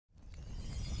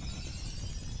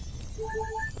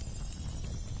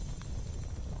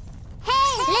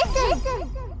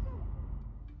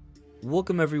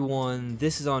Welcome everyone,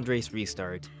 this is Andres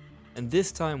Restart, and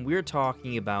this time we're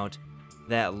talking about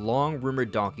that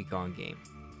long-rumored Donkey Kong game.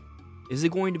 Is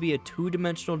it going to be a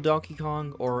two-dimensional Donkey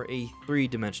Kong or a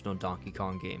three-dimensional Donkey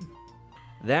Kong game?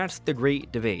 That's the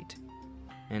great debate,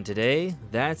 and today,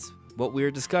 that's what we're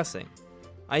discussing.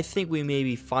 I think we may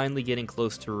be finally getting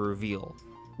close to a reveal.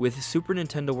 With Super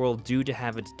Nintendo World due to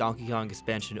have its Donkey Kong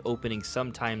expansion opening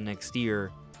sometime next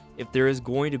year, if there is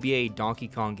going to be a Donkey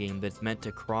Kong game that's meant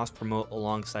to cross-promote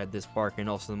alongside this park and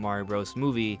also the Mario Bros.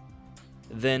 Movie,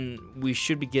 then we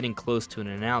should be getting close to an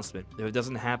announcement. If it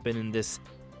doesn't happen in this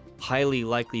highly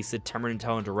likely September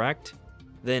Nintendo Direct,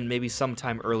 then maybe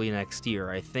sometime early next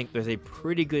year. I think there's a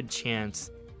pretty good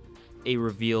chance a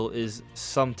reveal is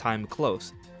sometime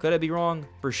close. Could I be wrong?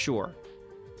 For sure.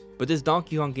 But this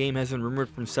Donkey Kong game has been rumored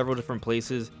from several different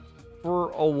places for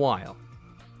a while.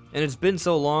 And it's been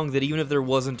so long that even if there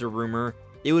wasn't a rumor,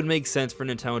 it would make sense for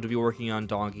Nintendo to be working on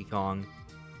Donkey Kong,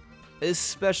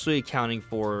 especially accounting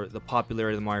for the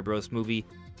popularity of the Mario Bros. Movie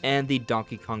and the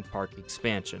Donkey Kong Park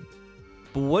expansion.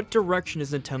 But what direction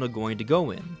is Nintendo going to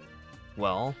go in?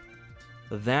 Well,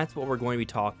 that's what we're going to be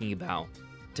talking about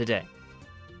today.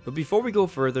 But before we go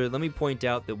further, let me point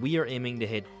out that we are aiming to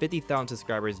hit 50,000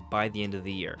 subscribers by the end of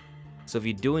the year. So if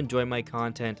you do enjoy my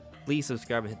content, please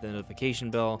subscribe and hit the notification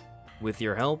bell. With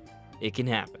your help, it can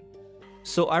happen.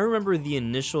 So I remember the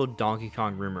initial Donkey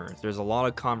Kong rumors. There's a lot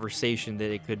of conversation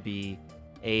that it could be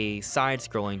a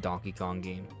side-scrolling Donkey Kong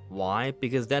game. Why?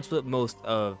 Because that's what most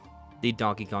of the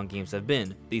Donkey Kong games have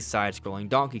been, these side-scrolling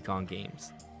Donkey Kong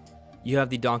games. You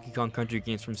have the Donkey Kong Country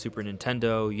games from Super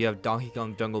Nintendo, you have Donkey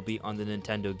Kong Jungle Beat on the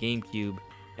Nintendo GameCube,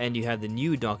 and you have the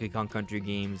new Donkey Kong Country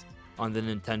games on the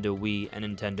Nintendo Wii and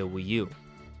Nintendo Wii U.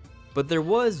 But there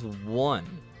was one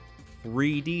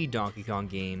 3D Donkey Kong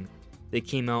game that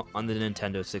came out on the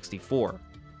Nintendo 64.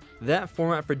 That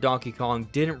format for Donkey Kong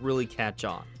didn't really catch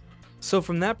on. So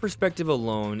from that perspective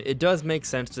alone, it does make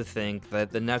sense to think that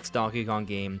the next Donkey Kong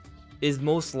game is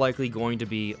most likely going to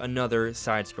be another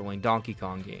side-scrolling Donkey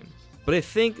Kong game. But I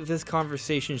think this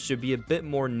conversation should be a bit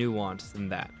more nuanced than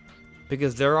that,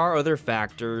 because there are other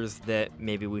factors that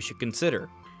maybe we should consider.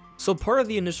 So part of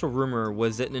the initial rumor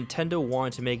was that Nintendo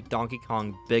wanted to make Donkey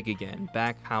Kong big again,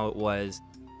 back how it was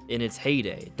in its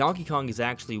heyday. Donkey Kong is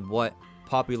actually what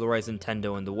popularized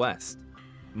Nintendo in the West.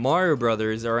 Mario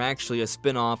Brothers are actually a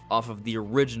spin-off off of the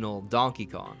original Donkey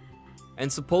Kong.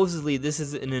 And supposedly this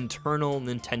is an internal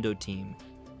Nintendo team,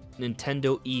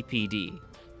 Nintendo EPD,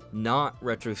 not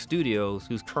Retro Studios,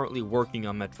 who's currently working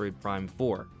on Metroid Prime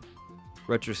 4.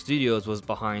 Retro Studios was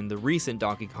behind the recent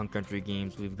Donkey Kong Country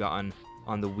games we've gotten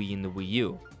on the Wii and the Wii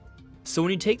U. So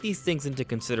when you take these things into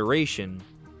consideration,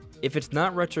 if it's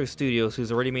not Retro Studios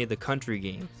who's already made the Country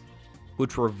games,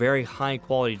 which were very high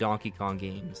quality Donkey Kong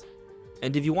games,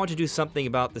 and if you want to do something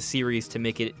about the series to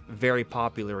make it very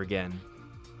popular again,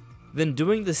 then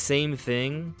doing the same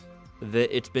thing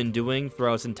that it's been doing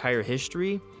throughout its entire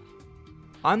history,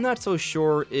 I'm not so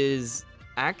sure is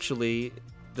actually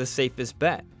the safest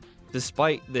bet,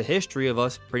 despite the history of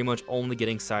us pretty much only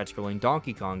getting side-scrolling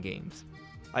Donkey Kong games.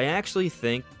 I actually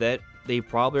think that they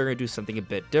probably are going to do something a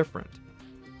bit different.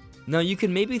 Now you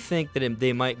can maybe think that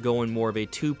they might go in more of a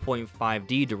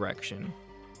 2.5D direction,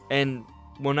 and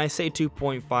when I say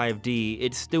 2.5D,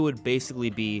 it still would basically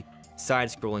be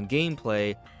side-scrolling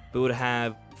gameplay, but would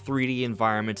have 3D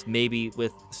environments, maybe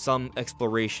with some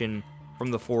exploration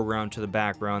from the foreground to the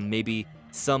background, maybe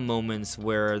some moments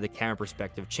where the camera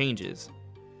perspective changes.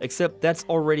 Except that's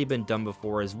already been done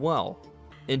before as well.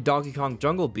 In Donkey Kong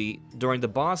Jungle Beat, during the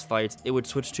boss fights, it would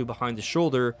switch to behind the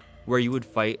shoulder where you would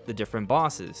fight the different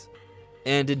bosses.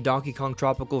 And in Donkey Kong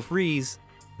Tropical Freeze,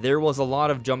 there was a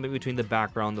lot of jumping between the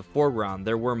background and the foreground.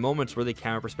 There were moments where the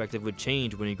camera perspective would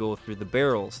change when you go through the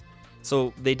barrels.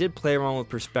 So they did play around with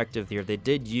perspective here, they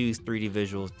did use 3D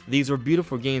visuals. These were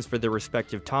beautiful games for their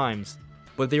respective times,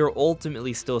 but they were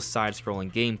ultimately still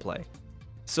side-scrolling gameplay.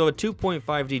 So a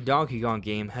 2.5D Donkey Kong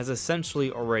game has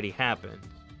essentially already happened.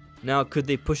 Now, could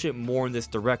they push it more in this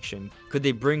direction? Could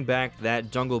they bring back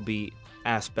that Jungle Beat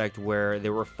aspect where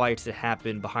there were fights that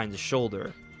happened behind the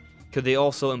shoulder? Could they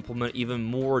also implement even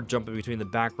more jumping between the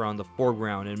background and the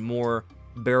foreground and more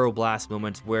barrel blast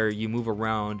moments where you move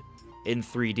around in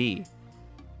 3D?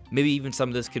 Maybe even some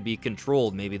of this could be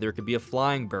controlled. Maybe there could be a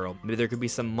flying barrel. Maybe there could be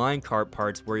some minecart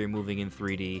parts where you're moving in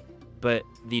 3D. But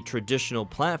the traditional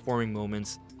platforming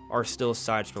moments are still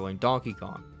side-scrolling Donkey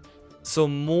Kong. So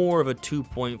more of a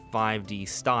 2.5D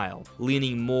style,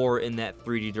 leaning more in that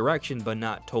 3D direction but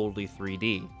not totally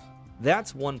 3D.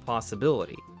 That's one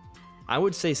possibility. I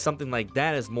would say something like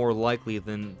that is more likely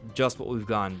than just what we've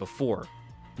gotten before.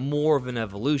 More of an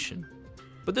evolution.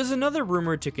 But there's another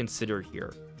rumor to consider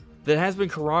here that has been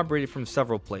corroborated from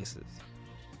several places.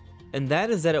 And that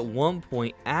is that at one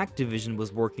point Activision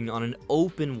was working on an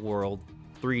open world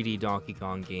 3D Donkey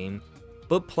Kong game,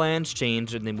 but plans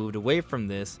changed and they moved away from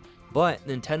this, but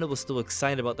Nintendo was still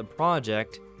excited about the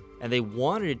project and they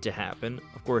wanted it to happen.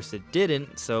 Of course it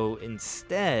didn't, so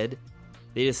instead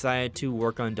they decided to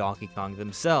work on Donkey Kong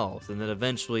themselves, and then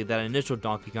eventually that initial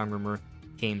Donkey Kong rumor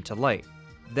came to light.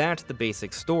 That's the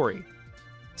basic story.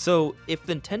 So if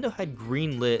Nintendo had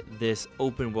greenlit this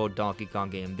open world Donkey Kong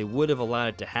game, they would have allowed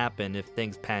it to happen if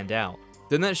things panned out.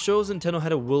 Then that shows Nintendo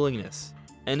had a willingness.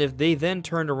 And if they then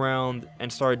turned around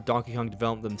and started Donkey Kong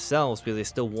development themselves because they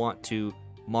still want to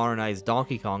modernize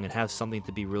Donkey Kong and have something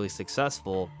to be really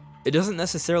successful, it doesn't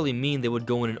necessarily mean they would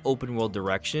go in an open world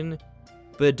direction,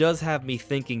 but it does have me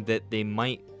thinking that they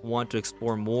might want to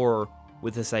explore more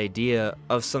with this idea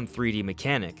of some 3D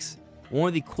mechanics. One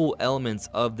of the cool elements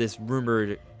of this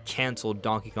rumored canceled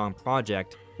Donkey Kong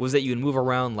project was that you would move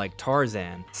around like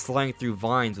Tarzan, sliding through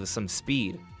vines with some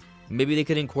speed. Maybe they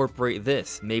could incorporate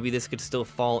this. Maybe this could still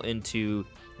fall into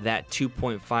that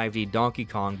 2.5D Donkey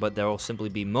Kong, but there will simply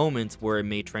be moments where it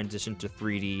may transition to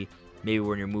 3D, maybe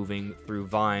when you're moving through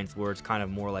vines where it's kind of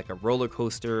more like a roller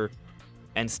coaster,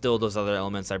 and still those other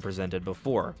elements I presented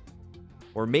before.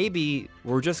 Or maybe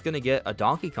we're just going to get a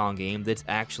Donkey Kong game that's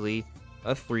actually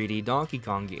a 3D Donkey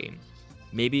Kong game.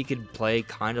 Maybe you could play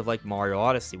kind of like Mario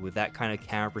Odyssey with that kind of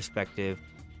camera perspective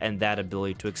and that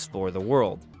ability to explore the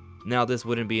world. Now, this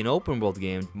wouldn't be an open world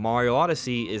game. Mario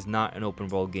Odyssey is not an open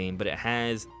world game, but it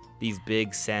has these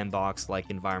big sandbox-like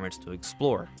environments to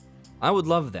explore. I would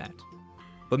love that.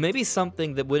 But maybe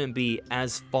something that wouldn't be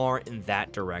as far in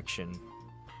that direction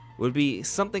would be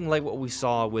something like what we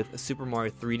saw with Super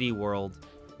Mario 3D World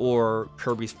or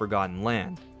Kirby's Forgotten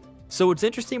Land. So what's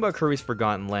interesting about Kirby's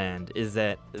Forgotten Land is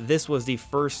that this was the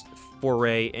first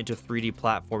foray into 3D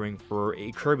platforming for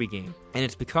a Kirby game, and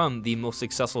it's become the most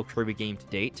successful Kirby game to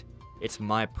date. It's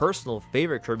my personal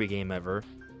favorite Kirby game ever,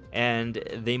 and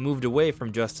they moved away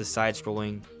from just a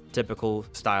side-scrolling, typical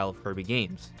style of Kirby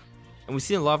games. And we've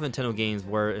seen a lot of Nintendo games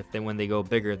where when they go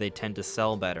bigger, they tend to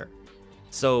sell better.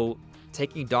 So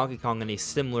taking Donkey Kong in a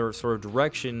similar sort of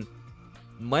direction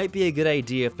might be a good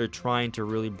idea if they're trying to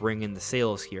really bring in the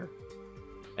sales here.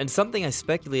 And something I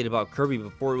speculated about Kirby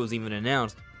before it was even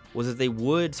announced was that they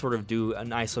would sort of do an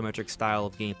isometric style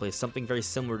of gameplay, something very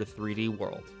similar to 3D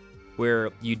World,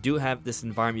 where you do have this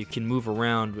environment you can move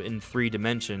around in 3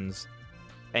 dimensions,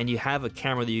 and you have a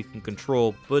camera that you can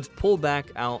control, but it's pulled back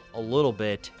out a little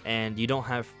bit, and you don't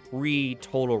have free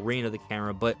total reign of the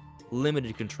camera, but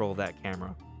limited control of that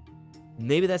camera.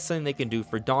 Maybe that's something they can do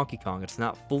for Donkey Kong. It's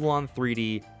not full-on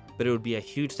 3D, but it would be a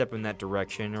huge step in that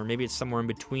direction, or maybe it's somewhere in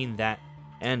between that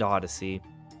and Odyssey.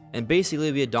 And basically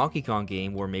it'd be a Donkey Kong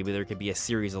game where maybe there could be a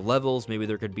series of levels, maybe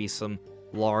there could be some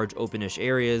large openish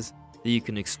areas that you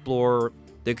can explore.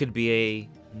 There could be a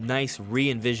nice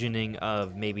re-envisioning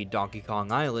of maybe Donkey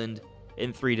Kong Island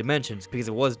in 3 dimensions, because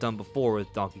it was done before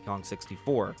with Donkey Kong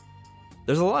 64.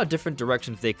 There's a lot of different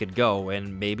directions they could go,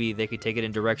 and maybe they could take it in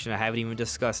a direction I haven't even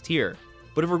discussed here.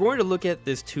 But if we're going to look at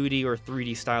this 2D or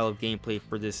 3D style of gameplay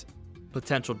for this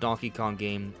potential Donkey Kong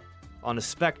game on a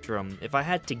spectrum, if I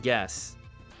had to guess,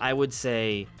 I would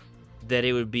say that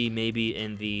it would be maybe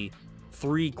in the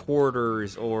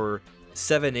 3/4 or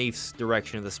 7/8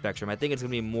 direction of the spectrum. I think it's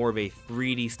going to be more of a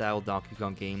 3D style Donkey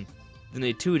Kong game than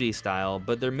a 2D style,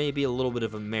 but there may be a little bit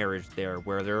of a marriage there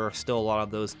where there are still a lot of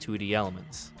those 2D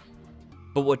elements.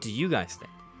 But what do you guys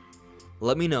think?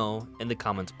 Let me know in the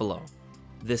comments below.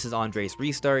 This is Andres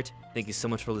Restart. Thank you so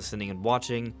much for listening and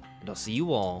watching, and I'll see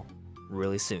you all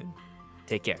really soon.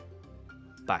 Take care.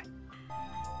 Bye.